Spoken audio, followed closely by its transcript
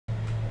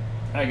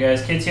Alright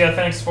guys,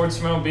 KTAuthentics Sports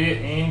Memorabilia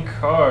and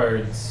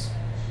Cards.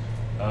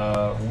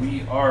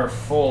 We are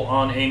full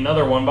on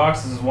another one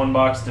box. This is one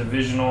box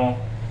divisional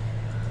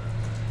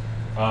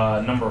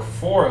number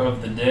 4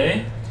 of the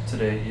day.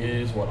 Today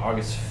is what,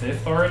 August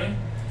 5th already?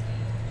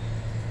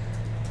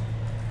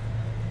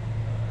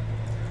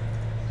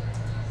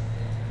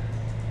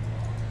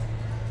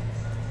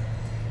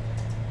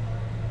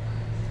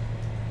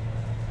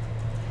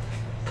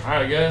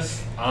 Alright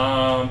guys,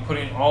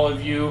 putting all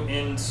of you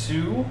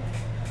into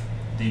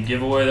the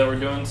giveaway that we're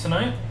doing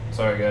tonight.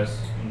 Sorry guys,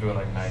 I'm doing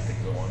like 9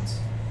 things at once.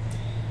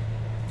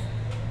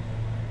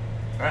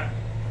 Alright.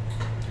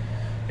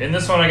 In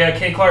this one I got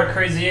K. Clark,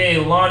 Crazy A,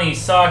 Lonnie,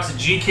 Sox,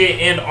 GK,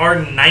 and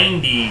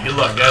R90. Good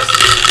luck guys.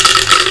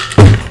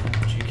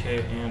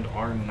 GK and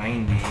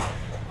R90.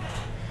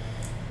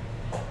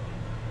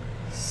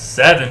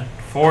 7,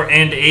 4,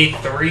 and a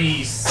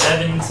 3,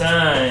 7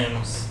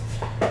 times.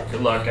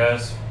 Good luck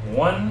guys.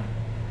 1,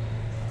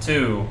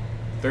 2,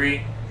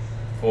 3,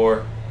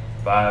 4,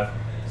 5,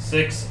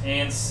 6,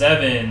 and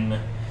 7.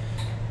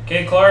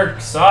 K.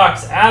 Clark,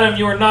 Sox. Adam,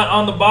 you are not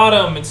on the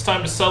bottom. It's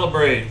time to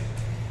celebrate.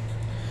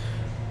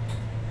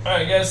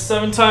 Alright, guys,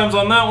 7 times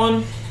on that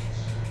one.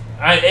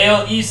 Alright,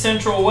 AL East,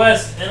 Central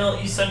West.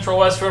 NL East, Central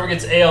West. Whoever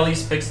gets AL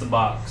East picks the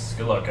box.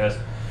 Good luck, guys.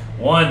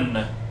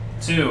 1,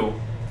 2,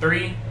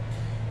 3,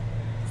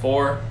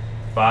 4,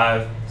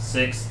 5,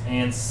 6,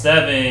 and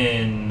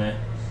 7.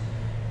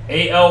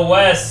 AL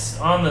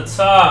West on the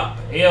top.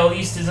 AL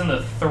East is in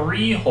the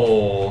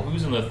 3-hole.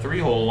 Who's in the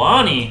 3-hole?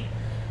 Lonnie.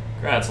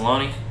 Congrats,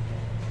 Lonnie.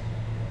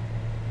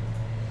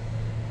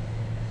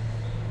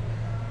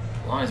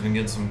 Lonnie's been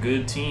getting some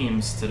good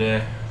teams today.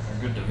 Or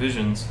good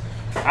divisions.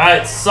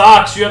 Alright,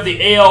 Sox, you have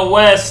the AL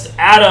West.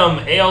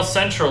 Adam, AL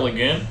Central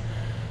again.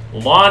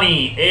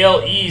 Lonnie,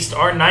 AL East.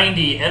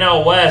 R90,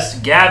 NL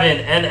West.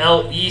 Gavin,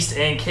 NL East.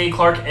 And K.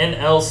 Clark,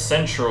 NL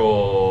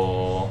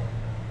Central.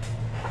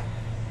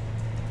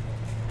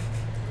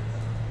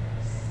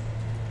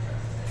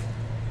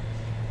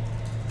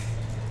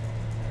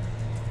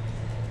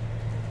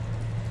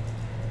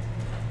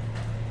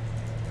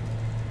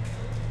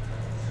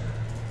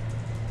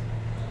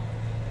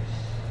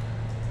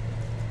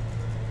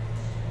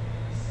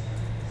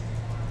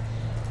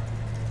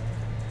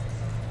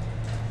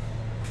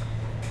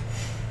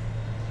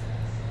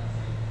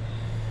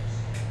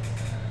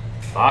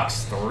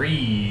 Box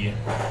 3.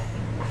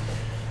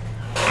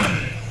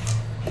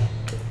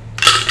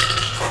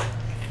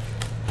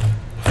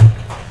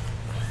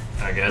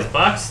 Alright guys,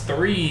 box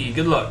 3.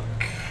 Good luck.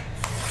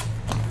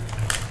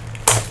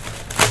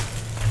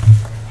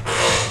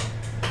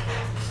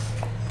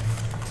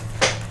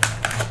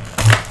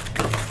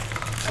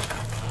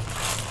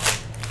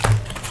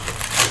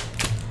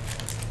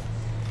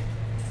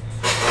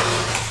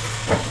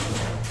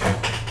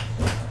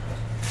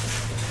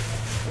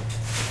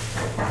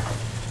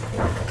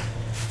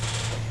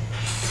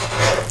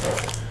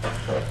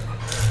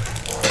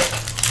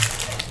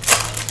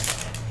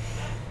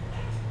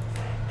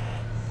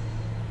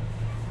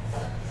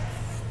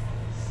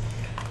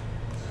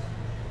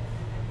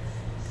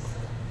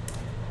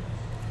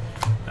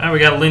 Alright, we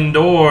got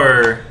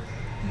Lindor,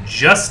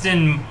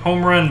 Justin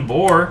Home Run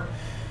Bohr,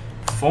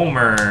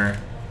 Fulmer,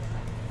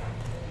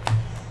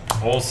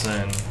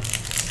 Olsen,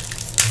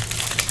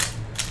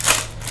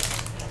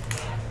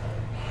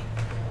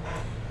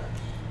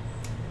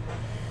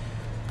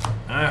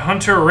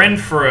 Hunter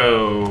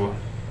Renfroe,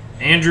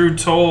 Andrew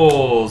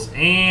Tolles,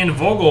 and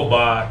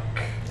Vogelbach.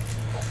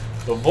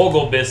 The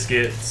Vogel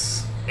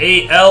Biscuits.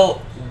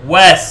 AL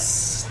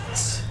West.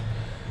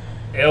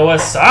 AL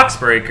West Sox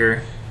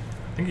Breaker.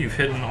 I think you've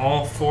hidden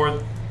all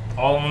the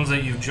ones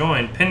that you've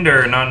joined.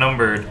 Pinder, not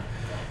numbered.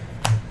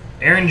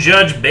 Aaron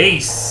Judge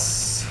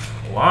base.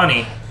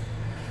 Lonnie.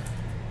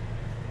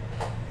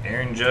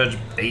 Aaron Judge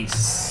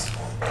base.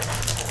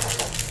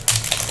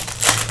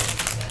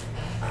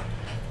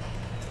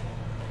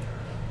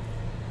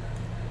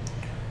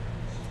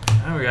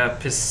 Now we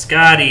got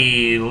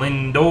Piscotty,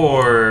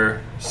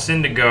 Lindor,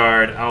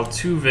 Syndergaard,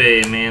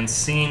 Altuve,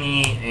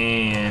 Mancini,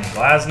 and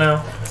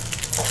Glasnow.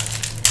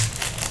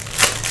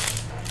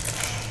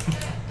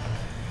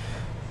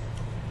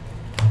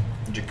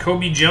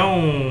 Jacoby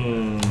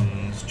Jones,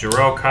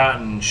 Jarrell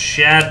Cotton,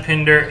 Shad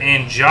Pinder,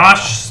 and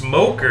Josh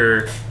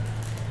Smoker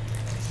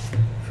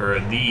for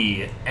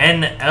the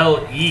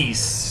NL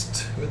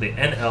East. Who are the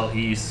NL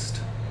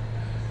East?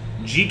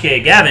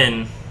 GK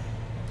Gavin,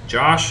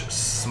 Josh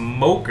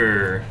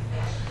Smoker,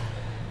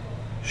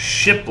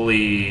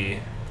 Shipley,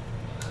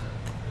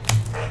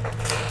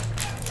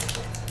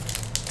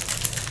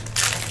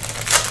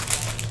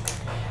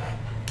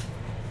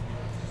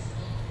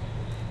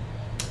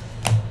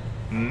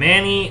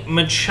 Manny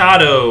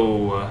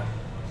Machado,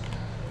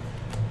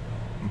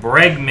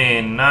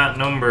 Bregman, not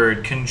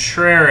numbered,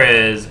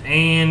 Contreras,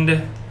 and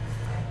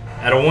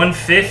at a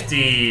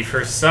 150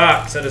 for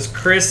Sox, that is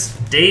Chris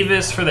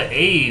Davis for the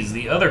A's,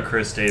 the other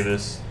Chris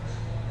Davis.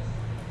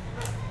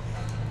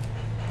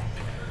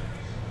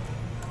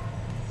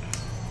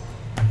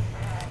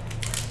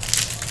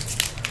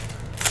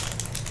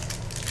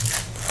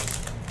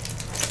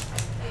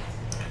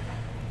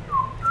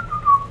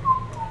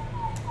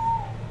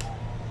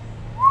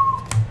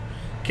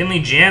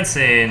 Kenley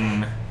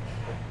Jansen.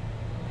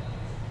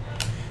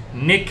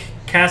 Nick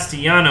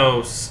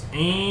Castellanos.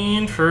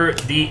 And for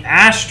the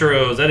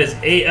Astros, that is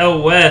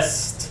AL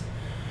West.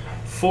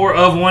 4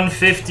 of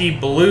 150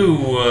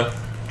 blue.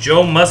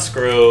 Joe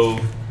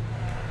Musgrove.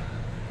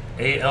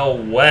 AL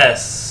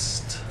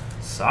West.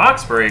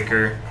 Sox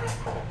breaker.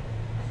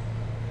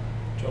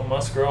 Joe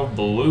Musgrove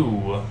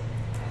blue.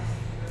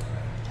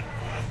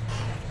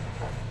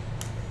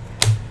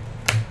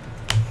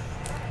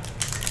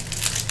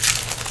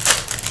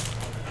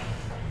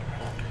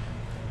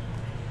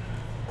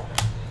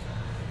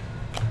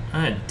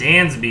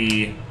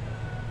 Dansby,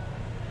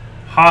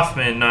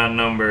 Hoffman not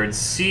numbered,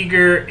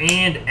 Seager,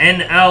 and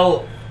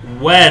NL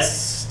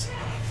West.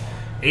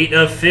 8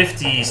 of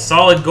 50,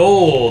 solid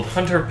gold,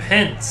 Hunter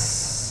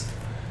Pence.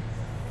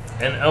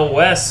 NL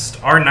West,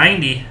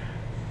 R90.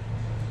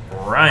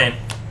 Ryan.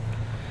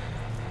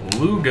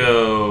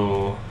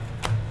 Lugo,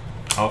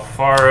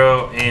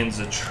 Alfaro, and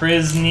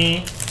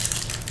Zatrizny.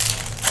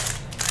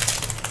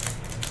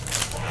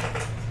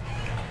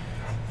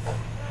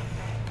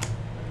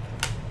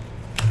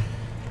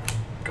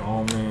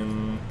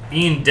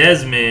 Ian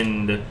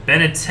Desmond,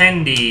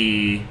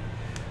 Benintendi,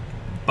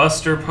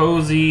 Buster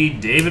Posey,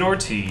 David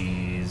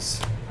Ortiz.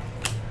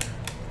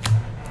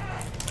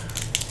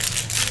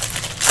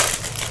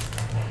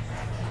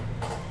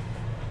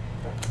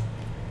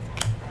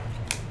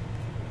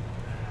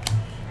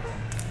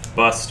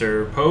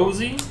 Buster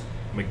Posey,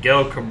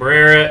 Miguel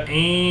Cabrera,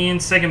 and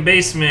second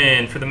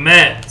baseman for the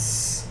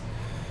Mets,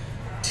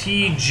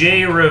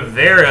 TJ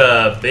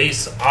Rivera,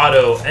 base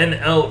auto,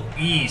 NL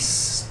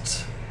East.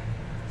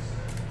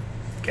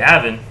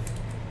 Gavin.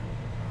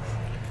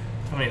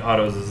 How many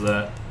autos is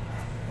that?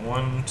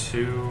 1,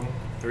 2,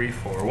 3,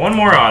 4. One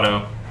more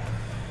auto.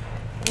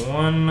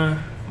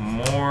 One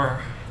more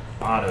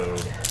auto.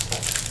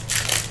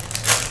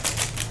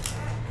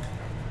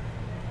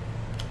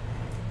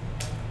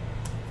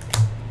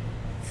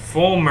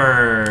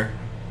 Fulmer,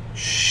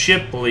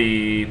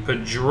 Shipley,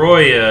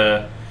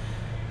 Pedroia,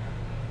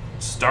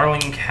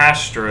 Starling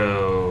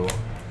Castro.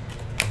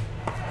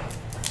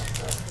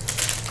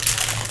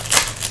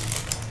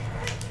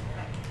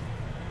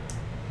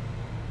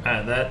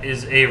 That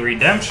is a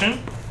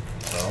redemption.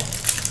 So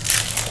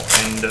we'll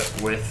end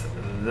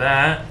with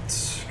that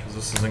because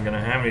this isn't going to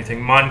have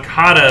anything.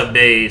 Moncada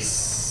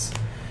base.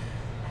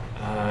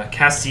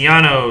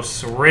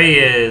 Castellanos,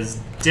 Reyes,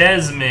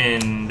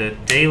 Desmond,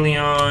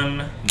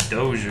 DeLeon,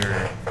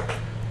 Dozier.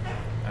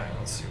 Alright,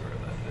 let's see where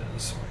that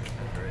is.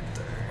 Right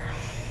there.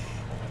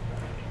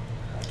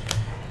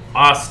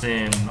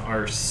 Austin,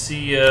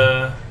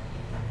 Arcia,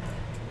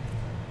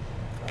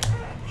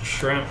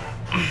 Shrimp.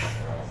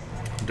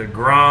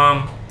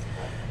 DeGrom.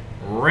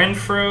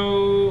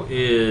 Renfro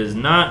is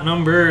not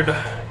numbered.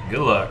 Good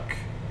luck.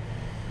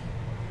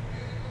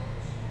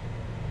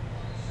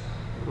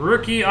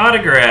 Rookie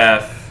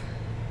autograph.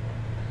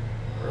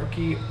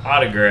 Rookie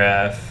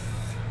autograph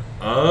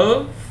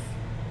of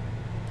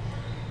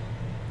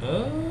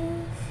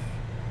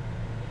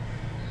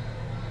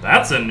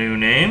that's a new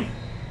name.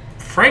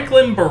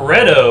 Franklin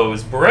Barreto.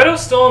 Is Barreto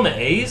still on the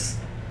A's?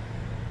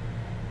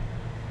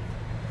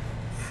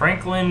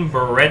 Franklin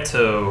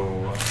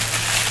Barreto.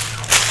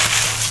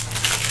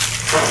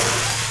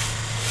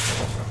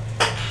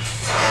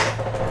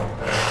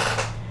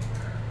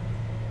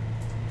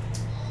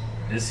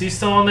 Is he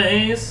still on the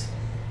A's?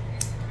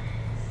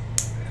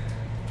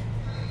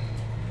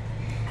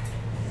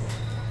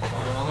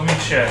 Let me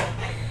check.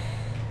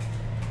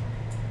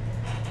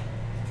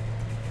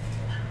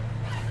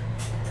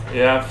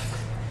 Yeah,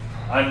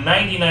 I'm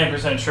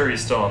 99% sure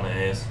he's still on the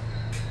A's.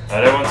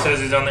 Everyone says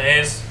he's on the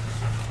A's.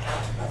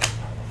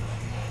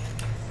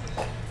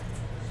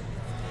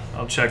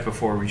 I'll check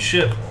before we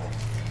ship.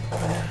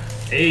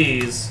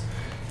 A's.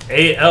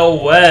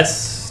 AL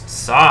West.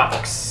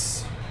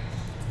 Sox.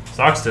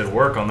 Sox did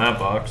work on that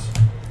box.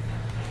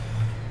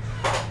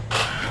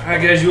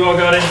 Alright guys, you all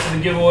got into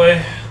the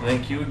giveaway.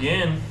 Thank you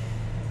again.